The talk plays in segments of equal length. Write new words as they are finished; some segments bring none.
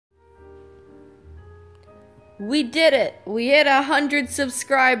We did it! We hit 100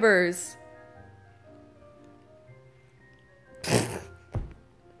 subscribers!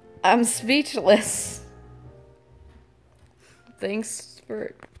 I'm speechless. Thanks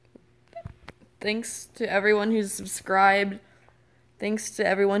to everyone who's subscribed. Thanks to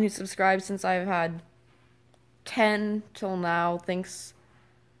everyone who's subscribed since I've had 10 till now. Thanks.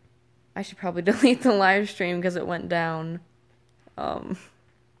 I should probably delete the live stream because it went down.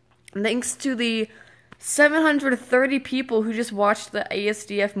 Thanks to the 730 people who just watched the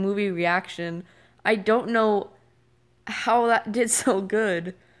ASDF movie reaction. I don't know how that did so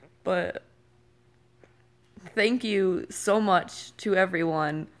good, but thank you so much to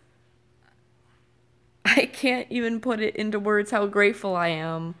everyone. I can't even put it into words how grateful I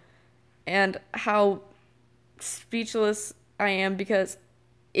am and how speechless I am because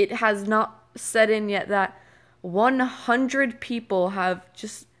it has not set in yet that 100 people have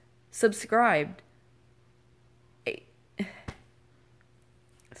just subscribed.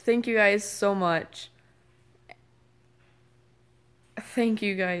 Thank you guys so much. Thank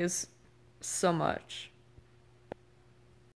you guys so much.